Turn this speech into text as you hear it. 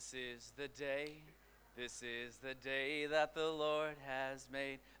This is the day, this is the day that the Lord has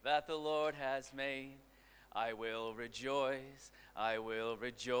made, that the Lord has made. I will rejoice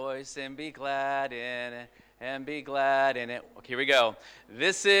and be glad in it, and be glad in it. Okay, here we go.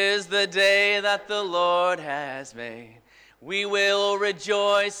 This is the day that the Lord has made. We will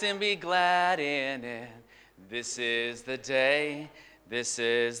rejoice and be glad in it. This is the day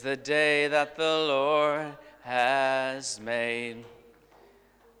that the Lord has made.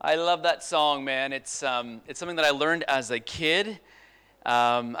 I love that song, man. It's something that I learned as a kid.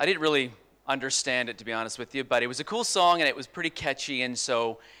 I didn't really understand it, to be honest with you, but it was a cool song and it was pretty catchy, and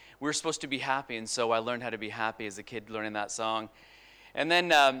so we were supposed to be happy, and so I learned how to be happy as a kid learning that song. And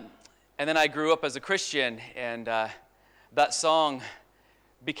then I grew up as a Christian, and that song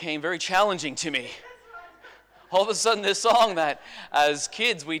became very challenging to me. All of a sudden, this song that as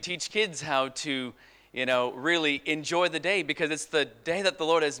kids we teach kids how to really enjoy the day because it's the day that the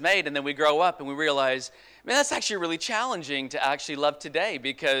Lord has made. And then we grow up and we realize, man, that's actually really challenging to actually love today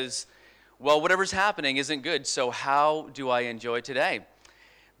because, well, whatever's happening isn't good. So how do I enjoy today?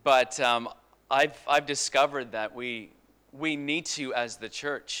 But I've discovered that we need to, as the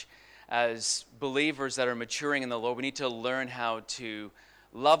church, as believers that are maturing in the Lord, we need to learn how to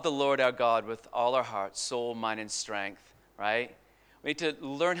love the Lord our God with all our heart, soul, mind, and strength, right? We need to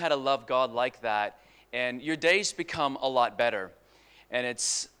learn how to love God like that. And your days become a lot better. And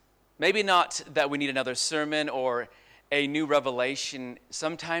it's maybe not that we need another sermon or a new revelation.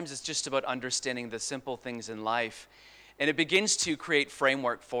 Sometimes it's just about understanding the simple things in life. And it begins to create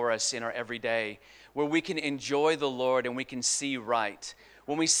framework for us in our everyday where we can enjoy the Lord and we can see right.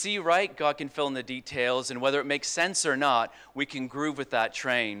 When we see right, God can fill in the details. And whether it makes sense or not, we can groove with that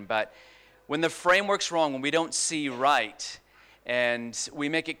train. But when the framework's wrong, when we don't see right, and we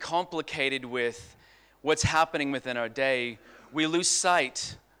make it complicated with what's happening within our day, we lose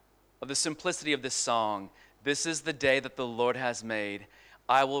sight of the simplicity of this song. This is the day that the Lord has made.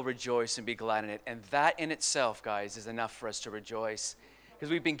 I will rejoice and be glad in it. And that in itself, guys, is enough for us to rejoice because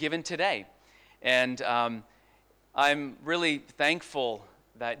we've been given today. And I'm really thankful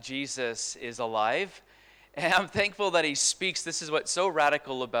that Jesus is alive. And I'm thankful that he speaks. This is what's so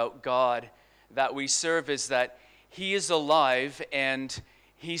radical about God that we serve, is that he is alive and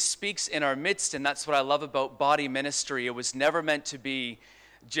he speaks in our midst, and that's what I love about body ministry. It was never meant to be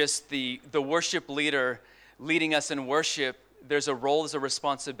just the worship leader leading us in worship. There's a role, there's a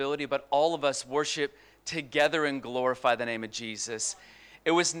responsibility, but all of us worship together and glorify the name of Jesus.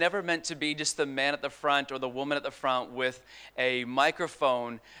 It was never meant to be just the man at the front or the woman at the front with a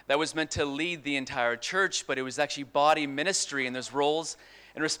microphone that was meant to lead the entire church, but it was actually body ministry, and there's roles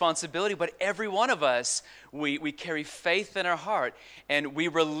and responsibility, but every one of us, we carry faith in our heart, and we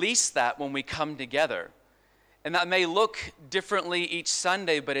release that when we come together. And that may look differently each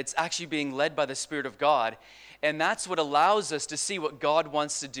Sunday, but it's actually being led by the Spirit of God, and that's what allows us to see what God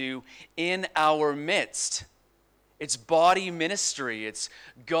wants to do in our midst. It's body ministry. It's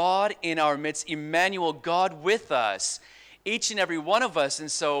God in our midst, Emmanuel, God with us, each and every one of us. And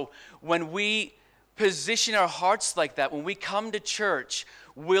so when we position our hearts like that, when we come to church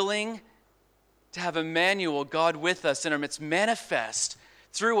willing to have Emmanuel, God with us in our midst, manifest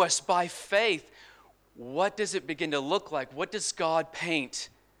through us by faith, what does it begin to look like? What does God paint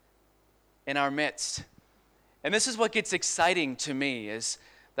in our midst? And this is what gets exciting to me, is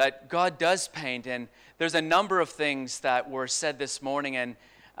that God does paint, and there's a number of things that were said this morning, and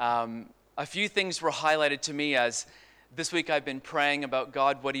a few things were highlighted to me as this week I've been praying about,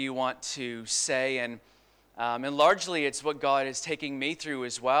 God, what do you want to say? And largely it's what God is taking me through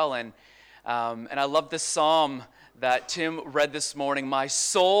as well. And I love this psalm that Tim read this morning. My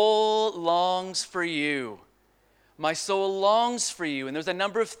soul longs for you. My soul longs for you. And there's a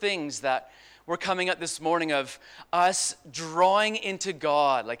number of things that were coming up this morning of us drawing into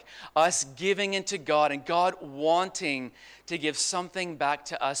God, like us giving into God, and God wanting to give something back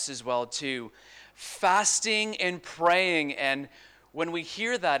to us as well too. Fasting and praying, and when we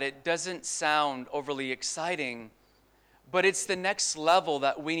hear that, it doesn't sound overly exciting, but it's the next level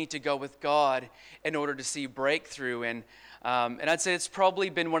that we need to go with God in order to see breakthrough. And I'd say it's probably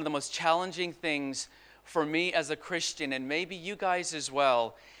been one of the most challenging things for me as a Christian, and maybe you guys as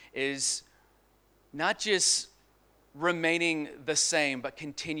well, is not just remaining the same, but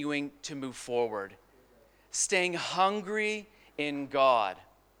continuing to move forward. Staying hungry in God.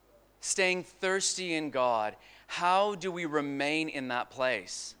 Staying thirsty in God. How do we remain in that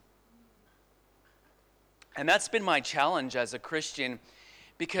place? And that's been my challenge as a Christian,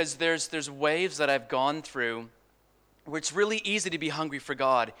 because there's waves that I've gone through where it's really easy to be hungry for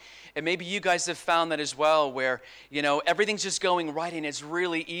God. And maybe you guys have found that as well, where, everything's just going right and it's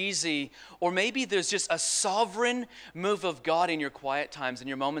really easy. Or maybe there's just a sovereign move of God in your quiet times, in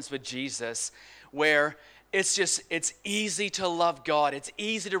your moments with Jesus, where it's easy to love God. It's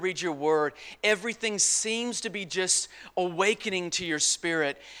easy to read your word. Everything seems to be just awakening to your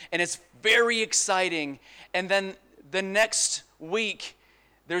spirit, and it's very exciting. And then the next week,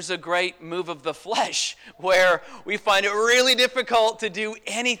 there's a great move of the flesh where we find it really difficult to do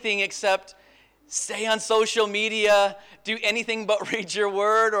anything except stay on social media, do anything but read your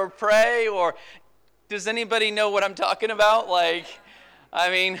word or pray. Or does anybody know what I'm talking about?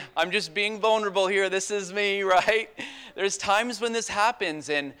 I'm just being vulnerable here. This is me, right? There's times when this happens,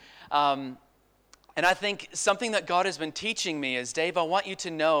 and I think something that God has been teaching me is, Dave, I want you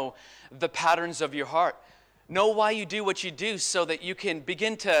to know the patterns of your heart. Know why you do what you do so that you can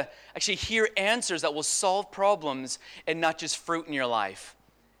begin to actually hear answers that will solve problems and not just fruit in your life.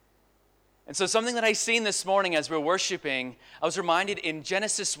 And so something that I seen this morning as we're worshiping, I was reminded in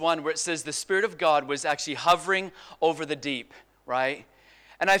Genesis 1 where it says the Spirit of God was actually hovering over the deep, right?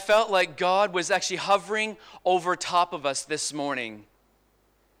 And I felt like God was actually hovering over top of us this morning.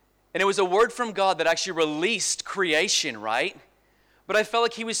 And it was a word from God that actually released creation, right? But I felt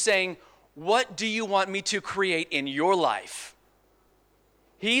like he was saying, what do you want me to create in your life?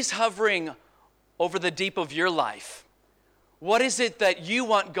 He's hovering over the deep of your life. What is it that you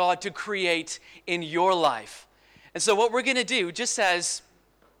want God to create in your life? And so what we're going to do, just as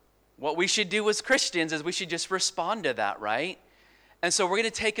what we should do as Christians, is we should just respond to that, right? And so we're going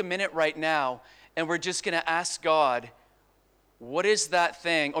to take a minute right now, and we're just going to ask God, what is that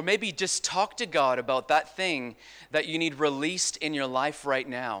thing? Or maybe just talk to God about that thing that you need released in your life right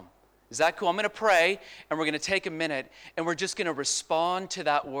now. Is that cool? I'm going to pray, and we're going to take a minute, and we're just going to respond to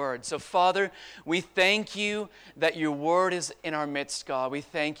that word. So, Father, we thank you that your word is in our midst, God. We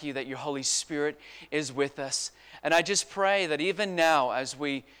thank you that your Holy Spirit is with us. And I just pray that even now, as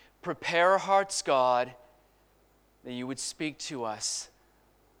we prepare our hearts, God, that you would speak to us.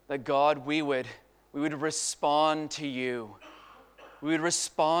 That, God, we would respond to you. We would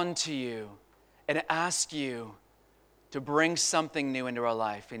respond to you and ask you to bring something new into our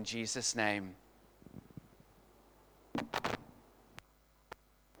life in Jesus' name.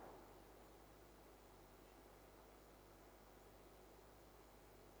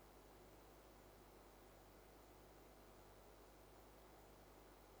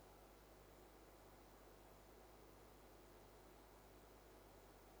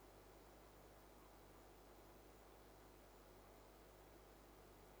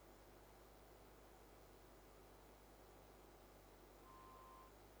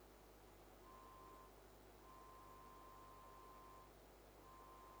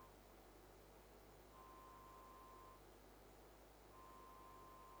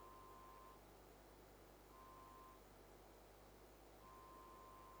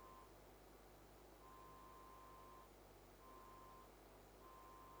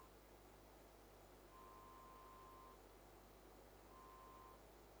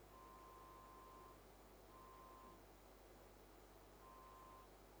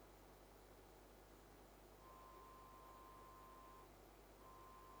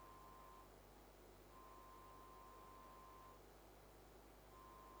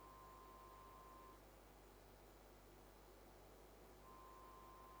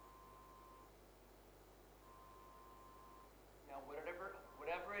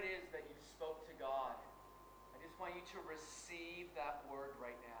 Whatever it is that you spoke to God, I just want you to receive that word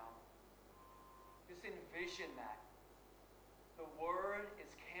right now. Just envision that. The word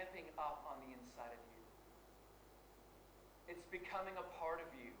is camping up on the inside of you. It's becoming a part of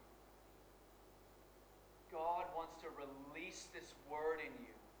you. God wants to release this word in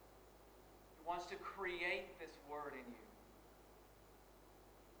you. He wants to create this word in you.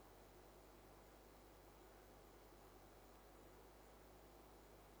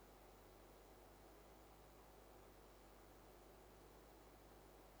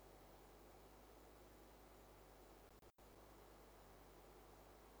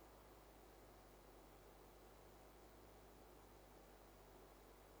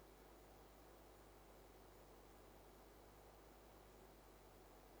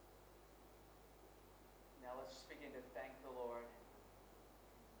 Let's just begin to thank the Lord.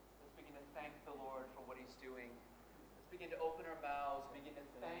 Let's begin to thank the Lord for what he's doing. Let's begin to open our mouths, begin to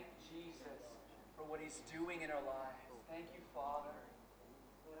thank Jesus for what he's doing in our lives. Thank you, Father.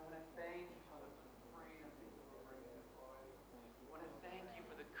 Lord, I want to thank you for the freedom that you're bringing us, Lord. I want to thank you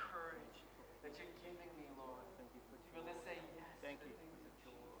for the courage that you're giving me, Lord. Thank you for to say yes to things of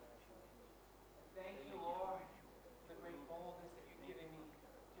Jesus. Thank you, Lord, for the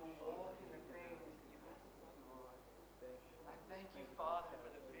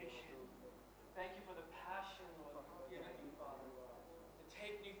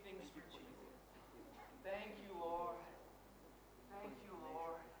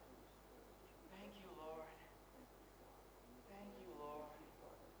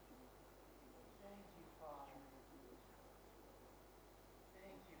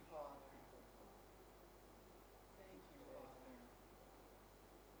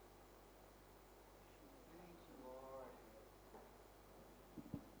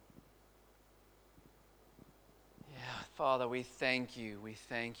Father, we thank you, we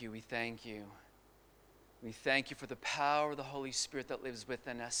thank you, we thank you. We thank you for the power of the Holy Spirit that lives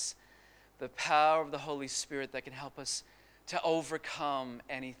within us, the power of the Holy Spirit that can help us to overcome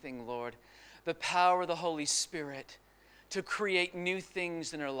anything, Lord, the power of the Holy Spirit to create new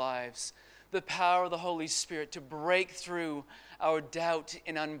things in our lives, the power of the Holy Spirit to break through our doubt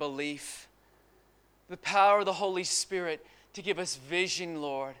and unbelief, the power of the Holy Spirit to give us vision,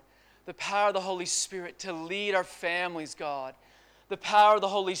 Lord, the power of the Holy Spirit to lead our families, God, the power of the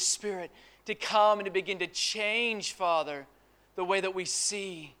Holy Spirit to come and to begin to change, Father, the way that we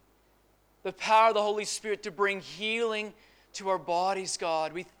see, the power of the Holy Spirit to bring healing to our bodies,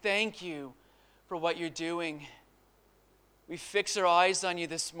 God. We thank you for what you're doing. We fix our eyes on you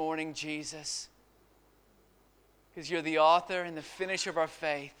this morning, Jesus, because you're the author and the finisher of our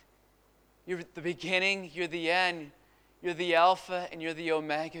faith. You're the beginning, you're the end, you're the Alpha and you're the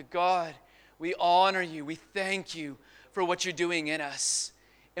Omega. God, we honor you. We thank you for what you're doing in us.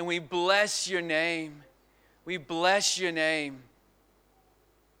 And we bless your name. We bless your name.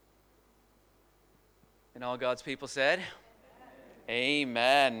 And all God's people said,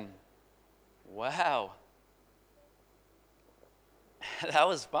 Amen. Wow. That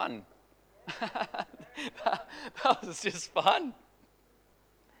was fun. That was just fun.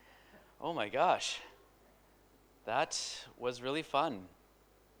 Oh my gosh. That was really fun.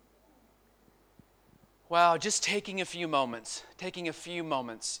 Wow, just taking a few moments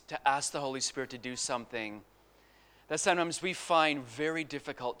to ask the Holy Spirit to do something that sometimes we find very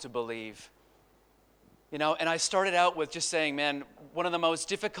difficult to believe. You know, and I started out with just saying, man, one of the most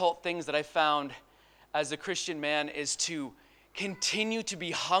difficult things that I found as a Christian man is to continue to be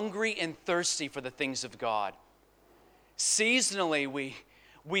hungry and thirsty for the things of God. Seasonally,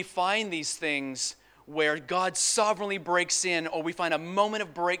 we find these things where God sovereignly breaks in, or we find a moment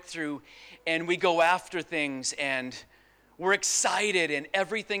of breakthrough and we go after things and we're excited and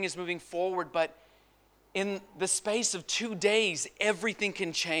everything is moving forward. But in the space of 2 days, everything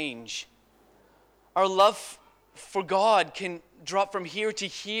can change. Our love for God can drop from here to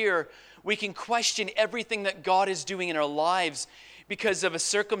here. We can question everything that God is doing in our lives because of a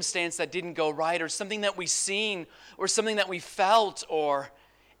circumstance that didn't go right, or something that we've seen, or something that we felt, or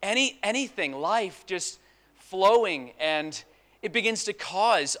anything. Life just flowing, and it begins to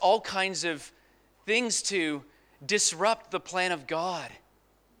cause all kinds of things to disrupt the plan of God.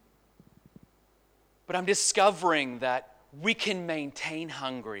 But I'm discovering that we can maintain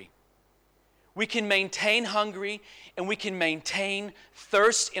hungry. We can maintain hungry and we can maintain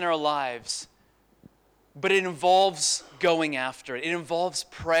thirst in our lives. But it involves going after it. It involves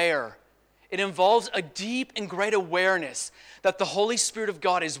prayer. It involves a deep and great awareness that the Holy Spirit of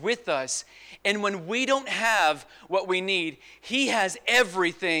God is with us. And when we don't have what we need, He has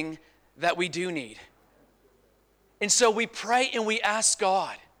everything that we do need. And so we pray and we ask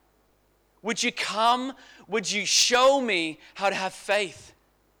God, would you come? Would you show me how to have faith?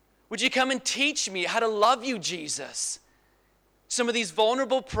 Would you come and teach me how to love you, Jesus? Some of these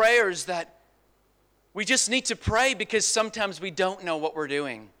vulnerable prayers that we just need to pray because sometimes we don't know what we're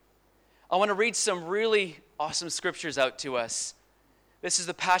doing. I want to read some really awesome scriptures out to us. This is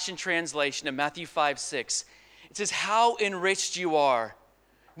the Passion Translation of Matthew 5:6. It says, how enriched you are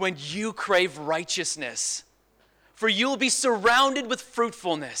when you crave righteousness, for you will be surrounded with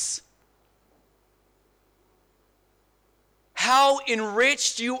fruitfulness. How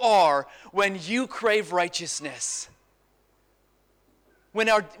enriched you are when you crave righteousness. When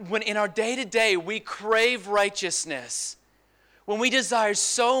in our day-to-day we crave righteousness, when we desire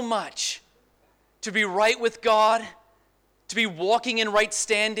so much to be right with God, to be walking in right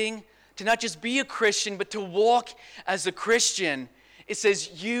standing, to not just be a Christian, but to walk as a Christian, it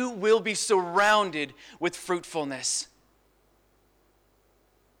says you will be surrounded with fruitfulness.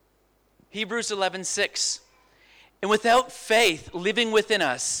 Hebrews 11:6. And without faith living within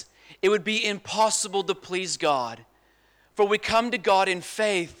us, it would be impossible to please God. For we come to God in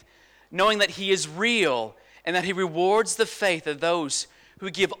faith, knowing that He is real and that He rewards the faith of those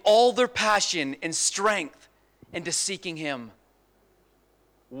who give all their passion and strength into seeking Him.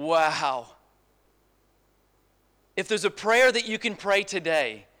 Wow. If there's a prayer that you can pray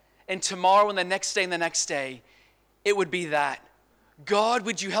today and tomorrow and the next day and the next day, it would be that. God,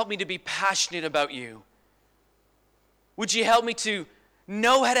 would you help me to be passionate about you? Would you help me to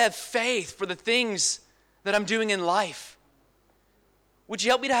know how to have faith for the things that I'm doing in life? Would you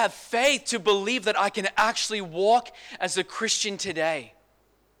help me to have faith to believe that I can actually walk as a Christian today?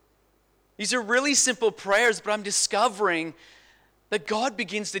 These are really simple prayers, but I'm discovering that God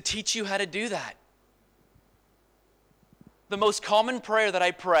begins to teach you how to do that. The most common prayer that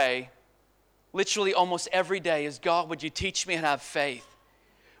I pray literally almost every day is, God, would you teach me how to have faith?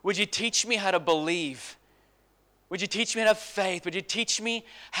 Would you teach me how to believe? Would you teach me how to have faith? Would you teach me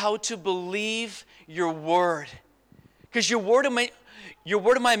how to believe your word? Because your word in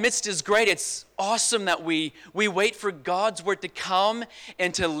my midst is great. It's awesome that we wait for God's word to come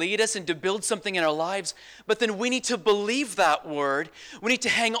and to lead us and to build something in our lives. But then we need to believe that word. We need to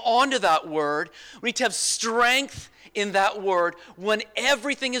hang on to that word. We need to have strength in that word when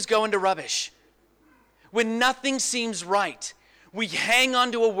everything is going to rubbish. When nothing seems right, we hang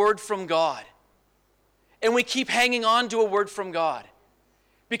on to a word from God. And we keep hanging on to a word from God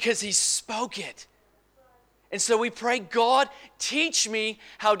because he spoke it. And so we pray, God, teach me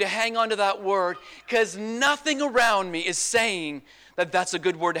how to hang on to that word, because nothing around me is saying that that's a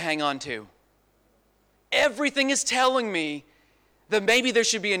good word to hang on to. Everything is telling me that maybe there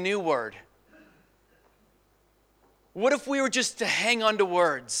should be a new word. What if we were just to hang on to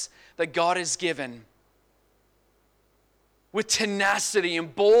words that God has given with tenacity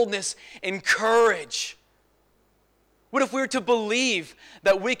and boldness and courage? What if we were to believe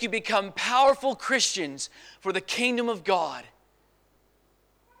that we could become powerful Christians for the kingdom of God?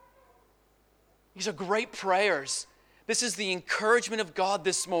 These are great prayers. This is the encouragement of God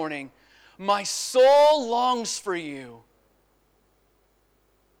this morning. My soul longs for you.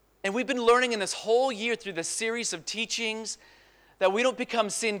 And we've been learning in this whole year through this series of teachings that we don't become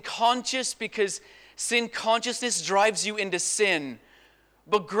sin conscious, because sin consciousness drives you into sin.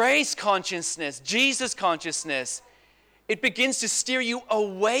 But grace consciousness, Jesus consciousness, it begins to steer you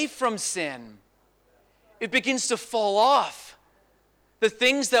away from sin. It begins to fall off. The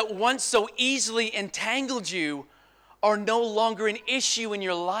things that once so easily entangled you are no longer an issue in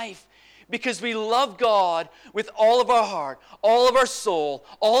your life, because we love God with all of our heart, all of our soul,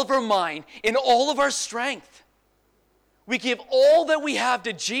 all of our mind, and all of our strength. We give all that we have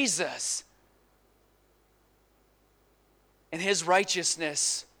to Jesus, and his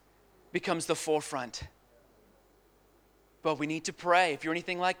righteousness becomes the forefront. But we need to pray. If you're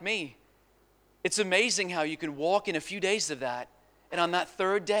anything like me, it's amazing how you can walk in a few days of that, and on that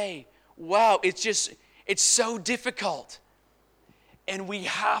third day, wow, it's so difficult. And we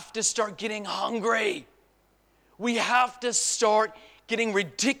have to start getting hungry. We have to start getting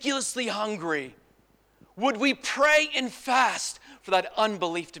ridiculously hungry. Would we pray and fast for that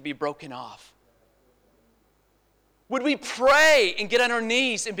unbelief to be broken off? Would we pray and get on our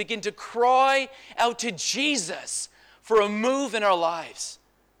knees and begin to cry out to Jesus for a move in our lives,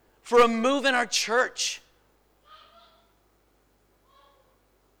 for a move in our church?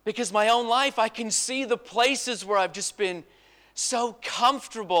 Because my own life, I can see the places where I've just been so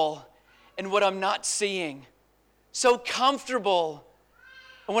comfortable in what I'm not seeing, so comfortable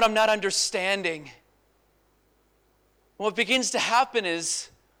in what I'm not understanding. What begins to happen is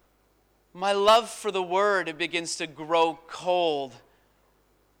my love for the word, it begins to grow cold.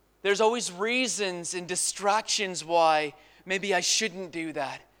 There's always reasons and distractions why maybe I shouldn't do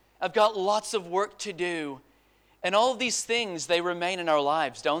that. I've got lots of work to do. And all of these things, they remain in our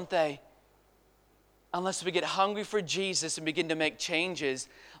lives, don't they? Unless we get hungry for Jesus and begin to make changes,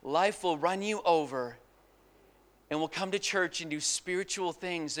 life will run you over. And we'll come to church and do spiritual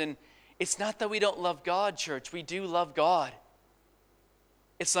things. And it's not that we don't love God, church. We do love God.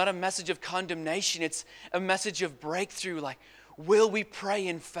 It's not a message of condemnation. It's a message of breakthrough. Like, will we pray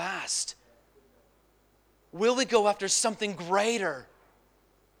and fast? Will we go after something greater?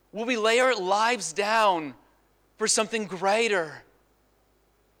 Will we lay our lives down for something greater?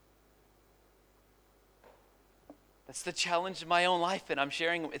 That's the challenge of my own life, and I'm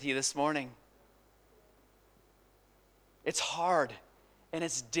sharing it with you this morning. It's hard, and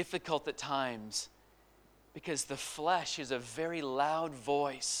it's difficult at times, because the flesh is a very loud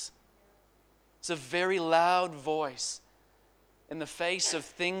voice. It's a very loud voice in the face of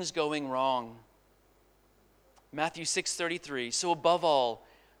things going wrong. Matthew 6:33, so above all,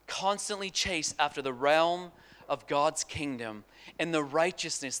 constantly chase after the realm of God's kingdom and the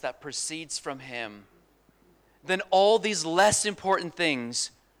righteousness that proceeds from him. Then all these less important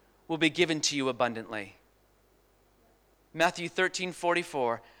things will be given to you abundantly. Matthew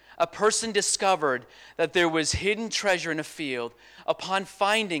 13:44, a person discovered that there was hidden treasure in a field. Upon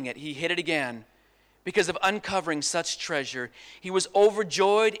finding it, he hid it again. Because of uncovering such treasure, he was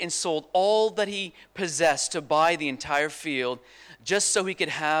overjoyed and sold all that he possessed to buy the entire field, just so he could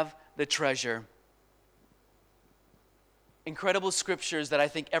have the treasure. Incredible scriptures that I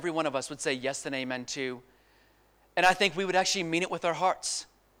think every one of us would say yes and amen to. And I think we would actually mean it with our hearts.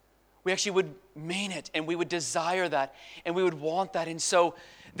 We actually would mean it, and we would desire that, and we would want that. And so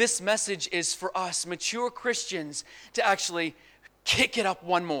this message is for us, mature Christians, to actually kick it up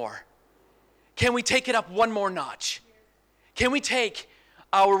one more. can we take it up one more notch? Can we take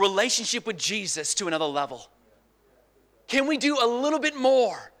our relationship with Jesus to another level? Can we do a little bit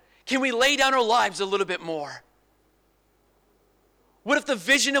more? Can we lay down our lives a little bit more? What if the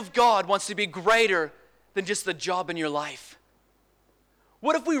vision of God wants to be greater than just the job in your life?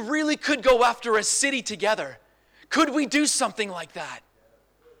 What if we really could go after a city together? Could we do something like that?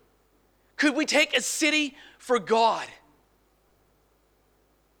 Could we take a city for God?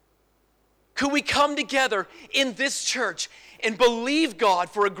 Could we come together in this church and believe God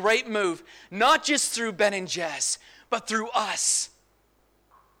for a great move, not just through Ben and Jess, but through us?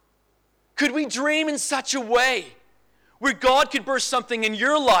 Could we dream in such a way where God could burst something in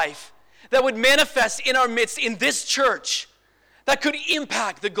your life that would manifest in our midst in this church that could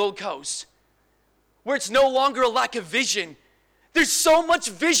impact the Gold Coast, where it's no longer a lack of vision? There's so much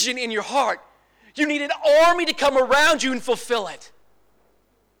vision in your heart. You need an army to come around you and fulfill it.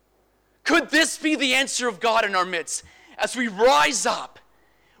 Could this be the answer of God in our midst? As we rise up,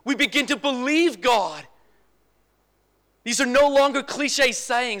 we begin to believe God. These are no longer cliche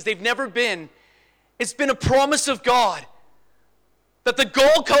sayings. They've never been. It's been a promise of God that the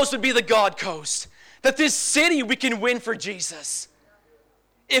Gold Coast would be the God Coast, that this city we can win for Jesus.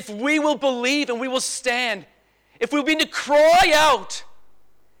 If we will believe and we will stand, if we begin to cry out,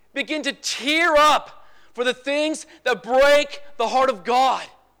 begin to tear up for the things that break the heart of God,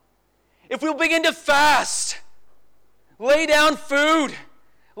 if we'll begin to fast, lay down food,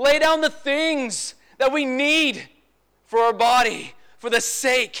 lay down the things that we need for our body, for the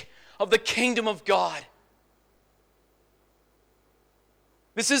sake of the kingdom of God.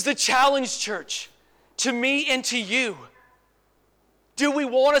 This is the challenge, church, to me and to you. Do we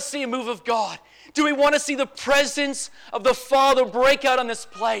want to see a move of God? Do we want to see the presence of the Father break out on this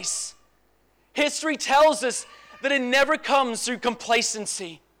place? History tells us that it never comes through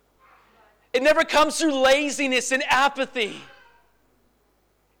complacency. It never comes through laziness and apathy.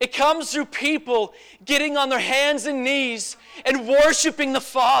 It comes through people getting on their hands and knees and worshiping the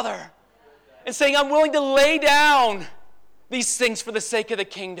Father and saying, I'm willing to lay down these things for the sake of the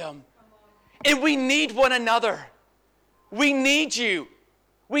kingdom. And we need one another. We need you.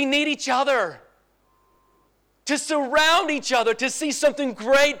 We need each other to surround each other, to see something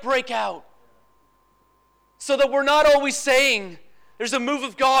great break out. So that we're not always saying there's a move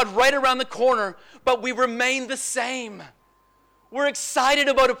of God right around the corner, but we remain the same. We're excited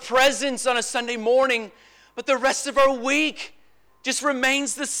about a presence on a Sunday morning, but the rest of our week just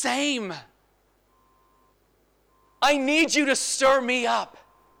remains the same. I need you to stir me up.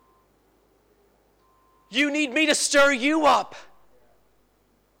 You need me to stir you up.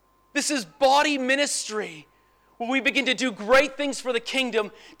 This is body ministry, where we begin to do great things for the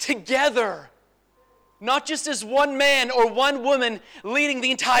kingdom together. Not just as one man or one woman leading the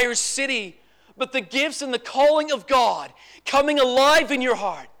entire city, but the gifts and the calling of God coming alive in your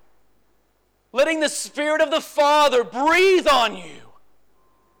heart. Letting the Spirit of the Father breathe on you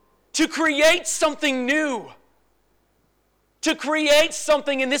to create something new. To create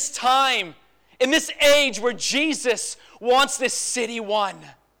something in this time, in this age where Jesus wants this city won.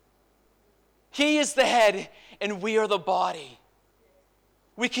 He is the head and we are the body.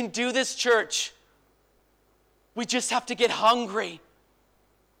 We can do this, church. We just have to get hungry.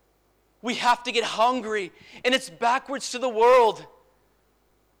 We have to get hungry. And it's backwards to the world.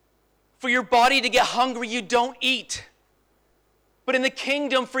 For your body to get hungry, you don't eat. But in the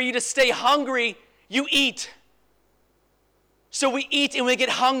kingdom, for you to stay hungry, you eat. So we eat and we get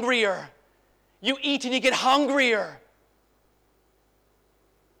hungrier. You eat and you get hungrier.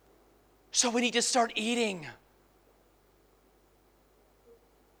 So we need to start eating.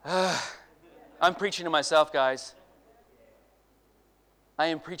 I'm preaching to myself, guys. I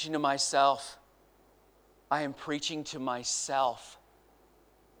am preaching to myself. I am preaching to myself.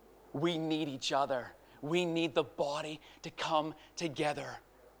 We need each other. We need the body to come together.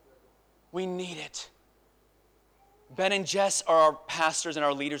 We need it. Ben and Jess are our pastors and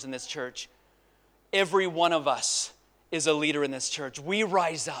our leaders in this church. Every one of us is a leader in this church. We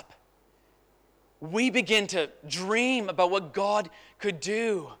rise up. We begin to dream about what God could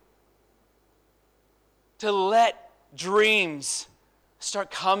do. To let dreams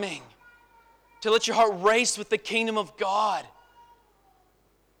start coming. To let your heart race with the kingdom of God.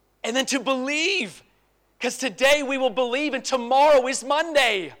 And then to believe. Because today we will believe and tomorrow is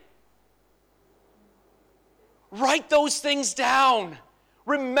Monday. Write those things down.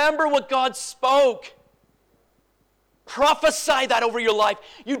 Remember what God spoke. Prophesy that over your life.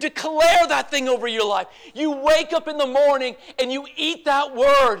 You declare that thing over your life. You wake up in the morning and you eat that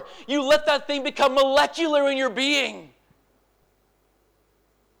word. You let that thing become molecular in your being.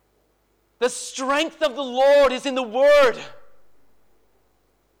 The strength of the Lord is in the Word.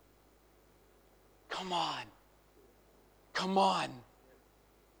 Come on. Come on.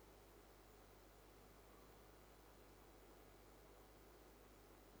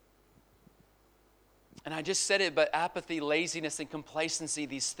 And I just said it, but apathy, laziness, and complacency,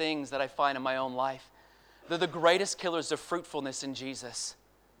 these things that I find in my own life, they're the greatest killers of fruitfulness in Jesus.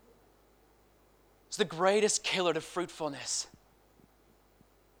 It's the greatest killer to fruitfulness.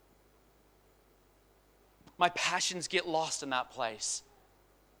 My passions get lost in that place.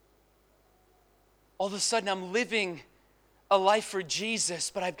 All of a sudden, I'm living a life for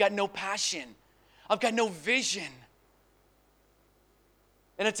Jesus, but I've got no passion. I've got no vision.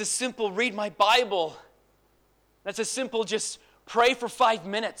 And it's a simple read my Bible. That's a simple just pray for 5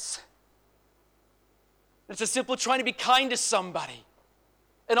 minutes. It's a simple trying to be kind to somebody.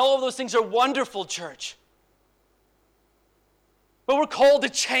 And all of those things are wonderful, church. But we're called to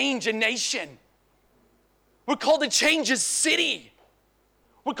change a nation. We're called to change a city.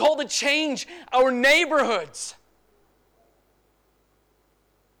 We're called to change our neighborhoods.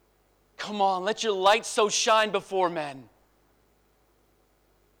 Come on, let your light so shine before men.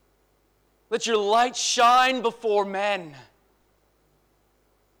 Let your light shine before men.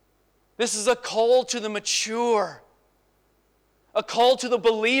 This is a call to the mature. A call to the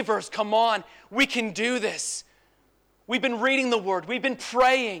believers. Come on, we can do this. We've been reading the Word. We've been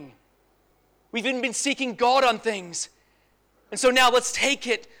praying. We've even been seeking God on things. And so now let's take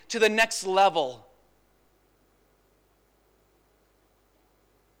it to the next level.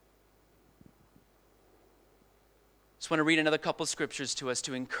 Just want to read another couple of scriptures to us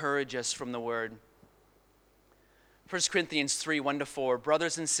to encourage us from the Word. 1 Corinthians 3, 1-4.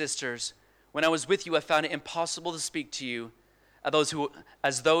 Brothers and sisters, when I was with you, I found it impossible to speak to you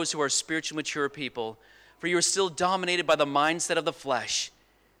as those who are spiritually mature people, for you are still dominated by the mindset of the flesh.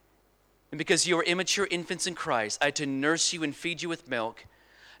 And because you are immature infants in Christ, I had to nurse you and feed you with milk,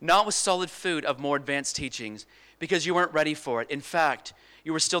 not with solid food of more advanced teachings, because you weren't ready for it. In fact,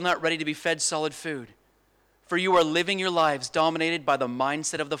 you were still not ready to be fed solid food. For you are living your lives dominated by the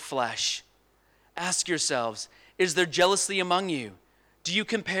mindset of the flesh. Ask yourselves, is there jealousy among you? Do you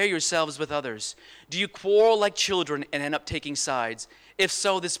compare yourselves with others? Do you quarrel like children and end up taking sides? If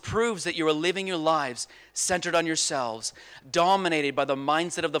so, this proves that you are living your lives centered on yourselves, dominated by the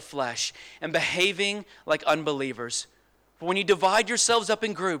mindset of the flesh, and behaving like unbelievers. For when you divide yourselves up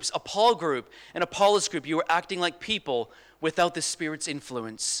in groups, a Paul group and Apollos group, you are acting like people without the Spirit's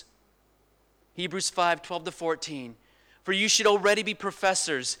influence. Hebrews 5, 12-14. For you should already be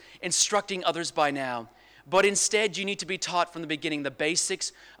professors, instructing others by now. But instead, you need to be taught from the beginning the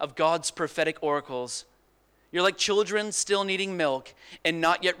basics of God's prophetic oracles. You're like children still needing milk and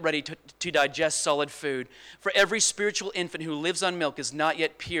not yet ready to digest solid food. For every spiritual infant who lives on milk is not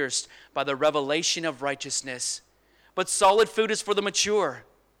yet pierced by the revelation of righteousness. But solid food is for the mature,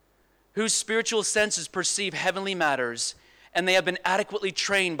 whose spiritual senses perceive heavenly matters, and they have been adequately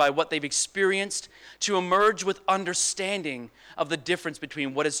trained by what they've experienced to emerge with understanding of the difference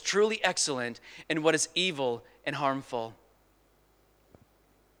between what is truly excellent and what is evil and harmful.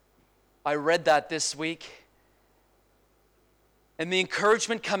 I read that this week, and the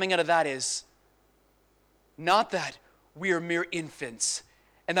encouragement coming out of that is not that we are mere infants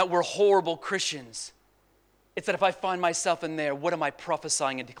and that we're horrible Christians. It's that if I find myself in there, what am I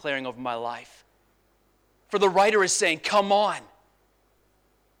prophesying and declaring over my life? For the writer is saying, come on,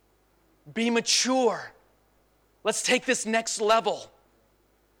 be mature. Let's take this next level.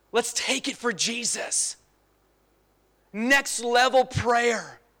 Let's take it for Jesus. Next level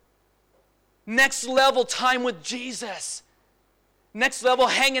prayer. Next level time with Jesus. Next level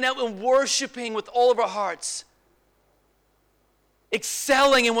hanging out and worshiping with all of our hearts.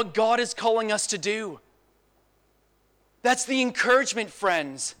 Excelling in what God is calling us to do. That's the encouragement,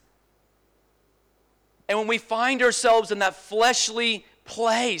 friends. And when we find ourselves in that fleshly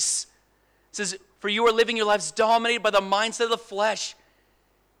place, it says, for you are living your lives dominated by the mindset of the flesh.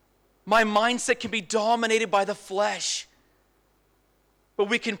 My mindset can be dominated by the flesh. But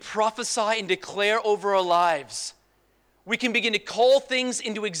we can prophesy and declare over our lives. We can begin to call things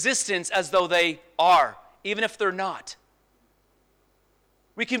into existence as though they are, even if they're not.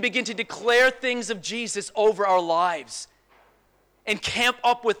 We can begin to declare things of Jesus over our lives and camp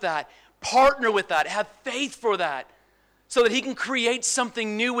up with that. Partner with that, have faith for that, so that He can create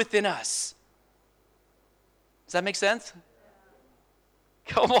something new within us. Does that make sense?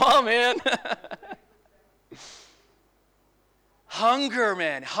 Come on, man. Hunger,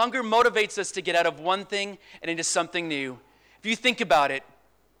 man. Hunger motivates us to get out of one thing and into something new. If you think about it,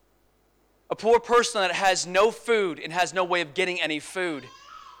 a poor person that has no food and has no way of getting any food,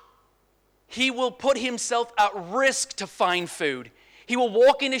 he will put himself at risk to find food. He will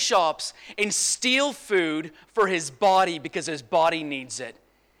walk into shops and steal food for his body because his body needs it.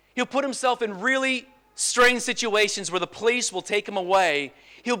 He'll put himself in really strange situations where the police will take him away.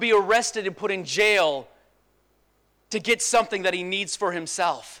 He'll be arrested and put in jail to get something that he needs for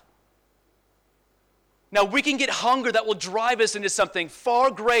himself. Now, we can get hunger that will drive us into something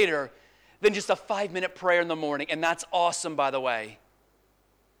far greater than just a 5-minute prayer in the morning, and that's awesome, by the way.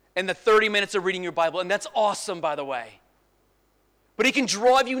 And the 30 minutes of reading your Bible, and that's awesome, by the way. But he can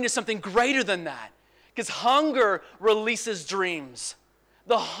drive you into something greater than that, because hunger releases dreams.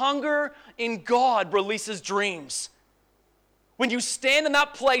 The hunger in God releases dreams. When you stand in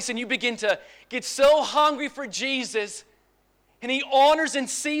that place and you begin to get so hungry for Jesus, and he honors and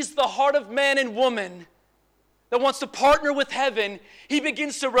sees the heart of man and woman that wants to partner with heaven, he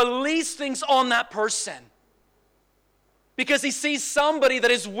begins to release things on that person. Because he sees somebody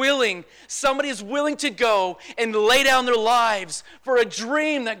that is willing, somebody is willing to go and lay down their lives for a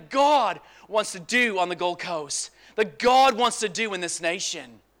dream that God wants to do on the Gold Coast, that God wants to do in this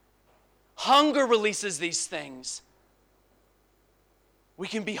nation. Hunger releases these things. We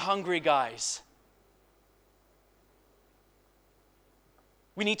can be hungry, guys.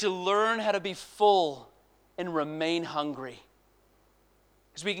 We need to learn how to be full and remain hungry.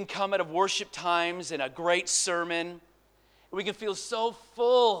 Because we can come out of worship times and a great sermon, and we can feel so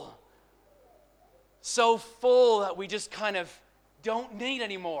full that we just kind of don't need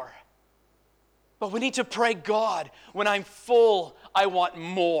anymore. But we need to pray, God, when I'm full, I want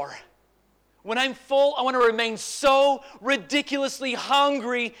more. When I'm full, I want to remain so ridiculously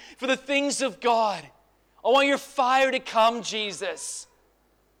hungry for the things of God. I want your fire to come, Jesus.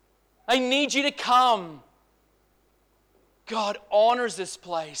 I need you to come. God honors this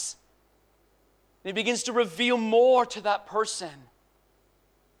place. And he begins to reveal more to that person,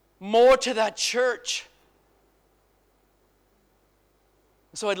 more to that church.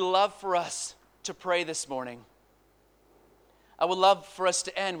 So I'd love for us to pray this morning. I would love for us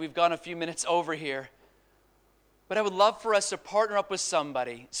to end. We've gone a few minutes over here. But I would love for us to partner up with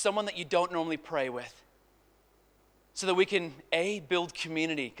somebody, someone that you don't normally pray with, so that we can, A, build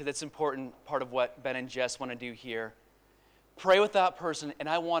community, because that's an important part of what Ben and Jess want to do here. Pray with that person, and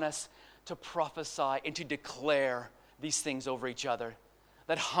I want us to prophesy and to declare these things over each other,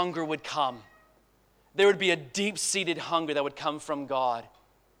 that hunger would come. There would be a deep-seated hunger that would come from God,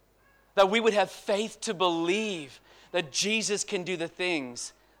 that we would have faith to believe that Jesus can do the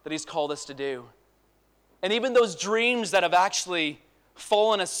things that he's called us to do. And even those dreams that have actually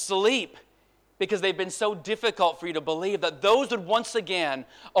fallen asleep because they've been so difficult for you to believe, that those would once again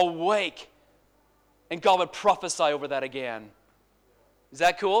awake and God would prophesy over that again. Is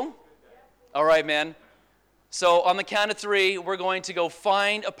that cool? All right, man. So on the count of 3, we're going to go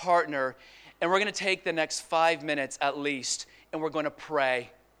find a partner, and we're going to take the next 5 minutes at least, and we're going to pray.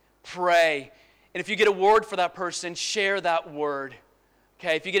 Pray. And if you get a word for that person, share that word.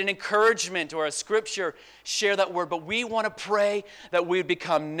 Okay, if you get an encouragement or a scripture, share that word. But we want to pray that we would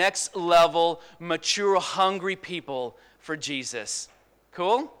become next level, mature, hungry people for Jesus.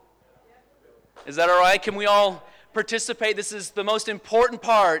 Cool? Is that all right? Can we all participate? This is the most important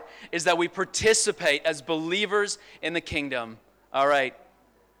part, is that we participate as believers in the kingdom. All right.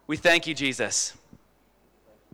 We thank you, Jesus.